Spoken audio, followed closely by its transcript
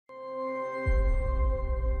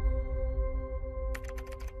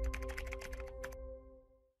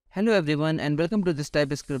Hello everyone and welcome to this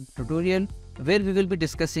TypeScript tutorial where we will be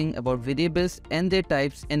discussing about variables and their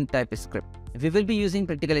types in TypeScript. We will be using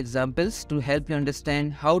practical examples to help you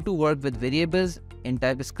understand how to work with variables in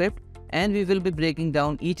TypeScript, and we will be breaking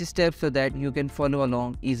down each step so that you can follow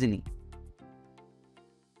along easily.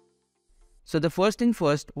 So the first thing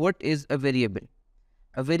first, what is a variable?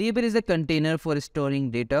 A variable is a container for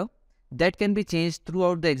storing data that can be changed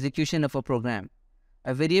throughout the execution of a program.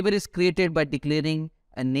 A variable is created by declaring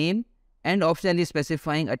a name and optionally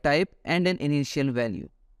specifying a type and an initial value.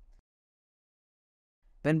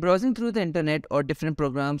 When browsing through the internet or different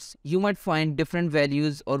programs, you might find different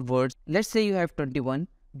values or words. Let's say you have 21,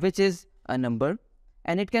 which is a number,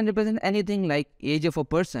 and it can represent anything like age of a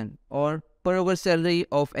person or per hour salary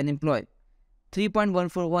of an employee.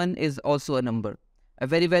 3.141 is also a number, a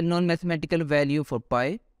very well-known mathematical value for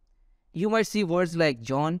pi. You might see words like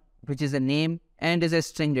John, which is a name and is a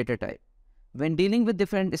string data type. When dealing with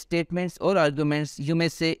different statements or arguments, you may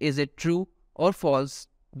say is it true or false,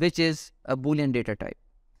 which is a boolean data type.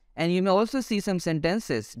 And you may also see some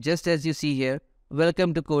sentences, just as you see here,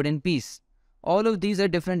 welcome to code in peace. All of these are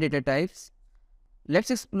different data types.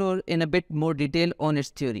 Let's explore in a bit more detail on its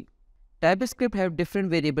theory. TypeScript have different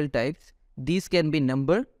variable types. These can be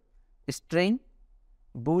number, string,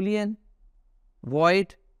 boolean,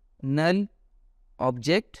 void, null,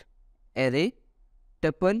 object, array,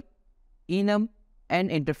 tuple, enum, and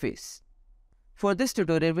interface. For this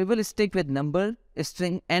tutorial, we will stick with number,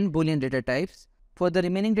 string, and boolean data types. For the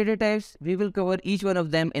remaining data types, we will cover each one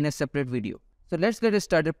of them in a separate video. So let's get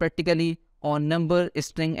started practically on number,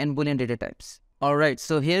 string, and boolean data types. Alright,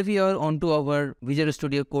 so here we are onto our Visual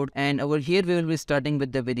Studio Code, and over here we will be starting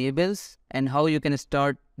with the variables and how you can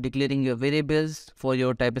start declaring your variables for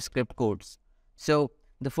your TypeScript codes. So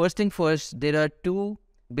the first thing first, there are two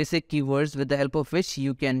basic keywords with the help of which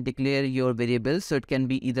you can declare your variables. So it can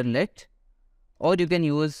be either let or you can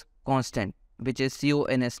use constant, which is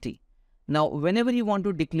const. Now whenever you want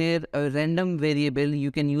to declare a random variable,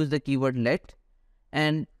 you can use the keyword let,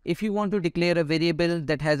 and if you want to declare a variable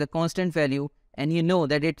that has a constant value and you know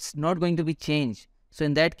that it's not going to be changed, so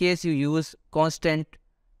in that case you use constant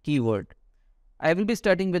keyword. I will be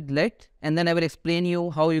starting with let, and then I will explain you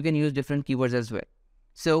how you can use different keywords as well.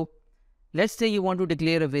 So let's say you want to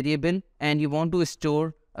declare a variable and you want to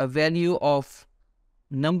store a value of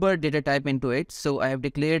number data type into it. So I have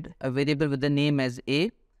declared a variable with the name as a,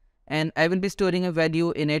 and I will be storing a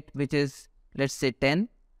value in it which is, let's say, 10.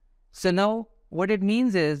 So now what it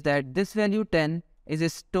means is that this value 10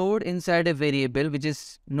 is stored inside a variable which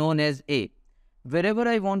is known as a. Wherever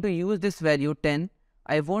I want to use this value 10,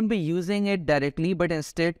 I won't be using it directly, but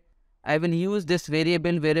instead I will use this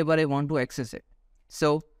variable wherever I want to access it.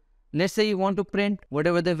 So let's say you want to print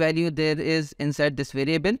whatever the value there is inside this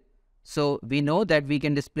variable. So we know that we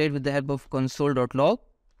can display it with the help of console.log.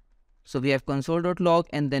 So we have console.log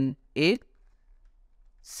and then a,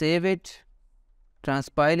 save it,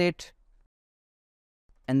 transpile it,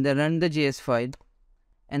 and then run the JS file.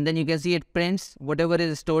 And then you can see it prints whatever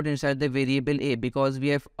is stored inside the variable a, because we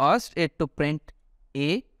have asked it to print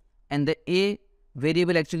a, and the a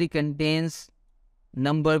variable actually contains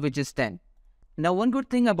number which is 10. Now one good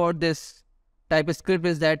thing about this TypeScript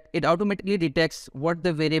is that it automatically detects what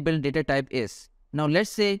the variable data type is. Now let's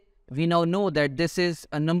say we now know that this is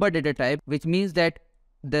a number data type, which means that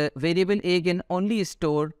the variable a can only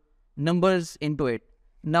store numbers into it.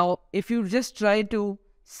 Now if you just try to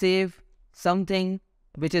save something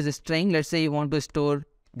which is a string, let's say you want to store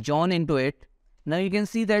John into it, now you can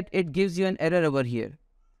see that it gives you an error over here,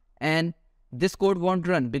 and this code won't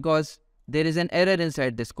run because there is an error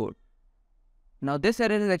inside this code. Now this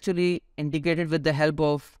error is actually indicated with the help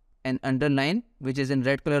of an underline, which is in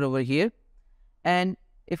red color over here. And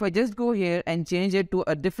if I just go here and change it to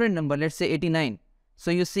a different number, let's say 89,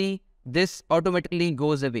 so you see this automatically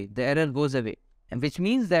goes away, the error goes away, and which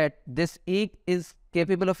means that this a is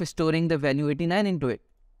capable of storing the value 89 into it.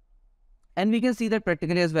 And we can see that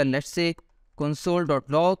practically as well. Let's say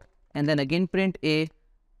console.log and then again print a,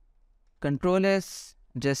 Control S,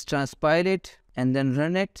 just transpile it and then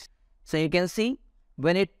run it. So you can see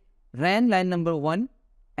when it ran line number 1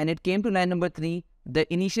 and it came to line number 3,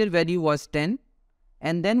 the initial value was 10.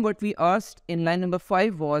 And then what we asked in line number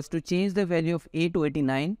 5 was to change the value of a to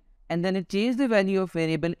 89. And then it changed the value of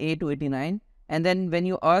variable a to 89. And then when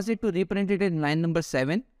you asked it to reprint it in line number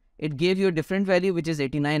 7, it gave you a different value which is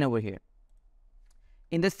 89 over here.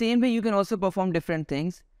 In the same way, you can also perform different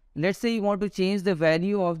things. Let's say you want to change the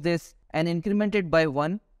value of this and increment it by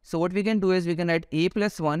 1. So what we can do is we can add a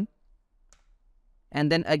plus 1 and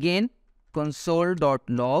then again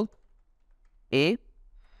console.log a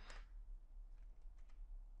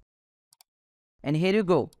And here you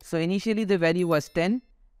go. So initially the value was 10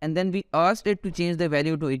 and then we asked it to change the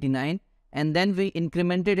value to 89 and then we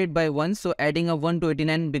incremented it by 1. So adding a 1 to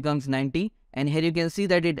 89 becomes 90. And here you can see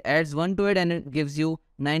that it adds 1 to it and it gives you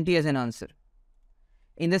 90 as an answer.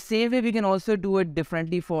 In the same way, we can also do it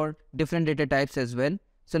differently for different data types as well.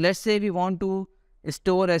 So let's say we want to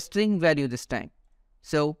store a string value this time.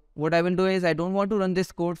 So what I will do is I don't want to run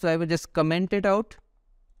this code, so I will just comment it out.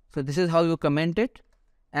 So this is how you comment it.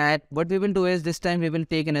 And what we will do is this time we will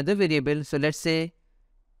take another variable. So let's say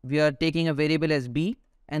we are taking a variable as b,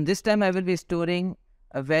 and this time I will be storing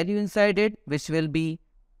a value inside it, which will be,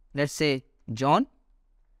 let's say, John,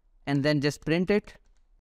 and then just print it.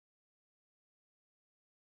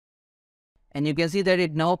 And you can see that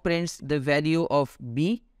it now prints the value of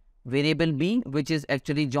b, variable b, which is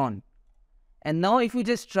actually John. And now if you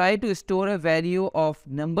just try to store a value of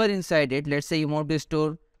number inside it, let's say you want to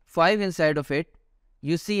store 5 inside of it,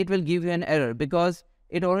 you see it will give you an error because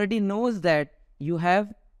it already knows that you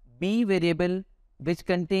have b variable which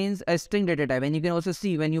contains a string data type. And you can also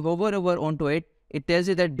see when you hover over onto it, it tells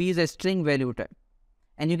you that b is a string value type.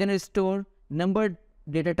 And you can store number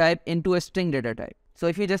data type into a string data type. So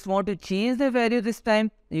if you just want to change the value this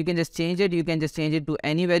time, you can just change it. You can just change it to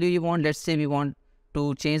any value you want. Let's say we want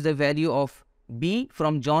to change the value of b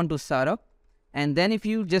from John to Sarah. And then if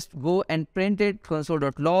you just go and print it,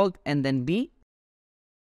 console.log and then b.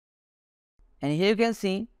 And here you can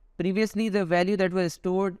see previously the value that was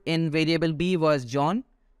stored in variable b was John.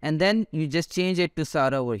 And then you just change it to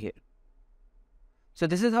Sarah over here. So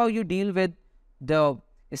this is how you deal with the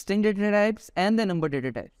string data types and the number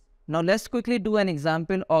data types. Now let's quickly do an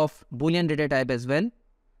example of boolean data type as well.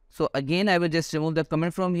 So again, I will just remove the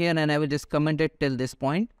comment from here and I will just comment it till this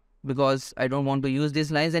point because I don't want to use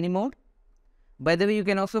these lines anymore. By the way, you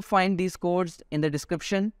can also find these codes in the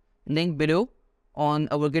description link below on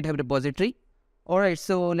our GitHub repository. Alright,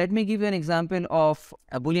 so let me give you an example of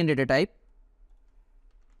a boolean data type.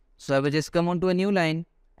 So I will just come onto a new line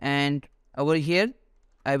and over here,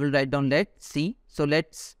 I will write down let's see. So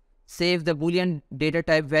let's save the boolean data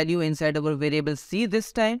type value inside our variable c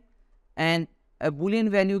this time, and a boolean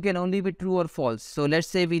value can only be true or false. So let's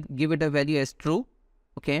say we give it a value as true,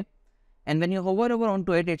 okay, and when you hover over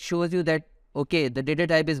onto it, it shows you that okay, the data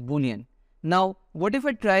type is boolean. Now what if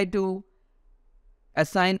I try to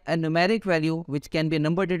assign a numeric value which can be a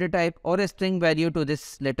number data type or a string value to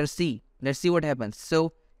this letter c? Let's see what happens.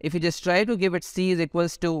 So if you just try to give it c is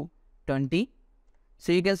equals to 20,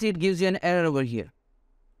 so you can see it gives you an error over here.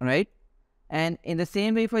 Right? And in the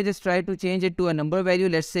same way, if I just try to change it to a number value,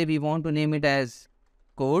 let's say we want to name it as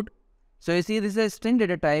code. So you see this is a string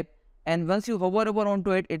data type, and once you hover over onto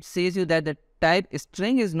it, it says you that the type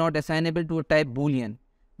string is not assignable to a type boolean,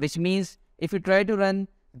 which means if you try to run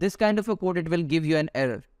this kind of a code, it will give you an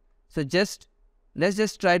error. So let's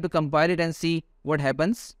just try to compile it and see what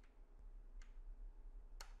happens.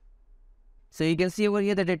 So you can see over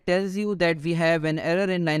here that it tells you that we have an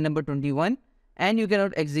error in line number 21. And you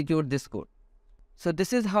cannot execute this code. So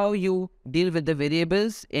this is how you deal with the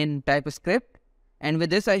variables in TypeScript. And with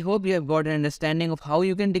this, I hope you have got an understanding of how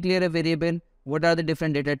you can declare a variable, what are the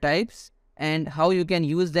different data types, and how you can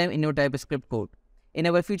use them in your TypeScript code. In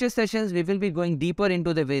our future sessions, we will be going deeper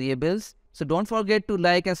into the variables. So don't forget to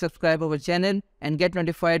like and subscribe our channel and get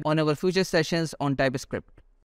notified on our future sessions on TypeScript.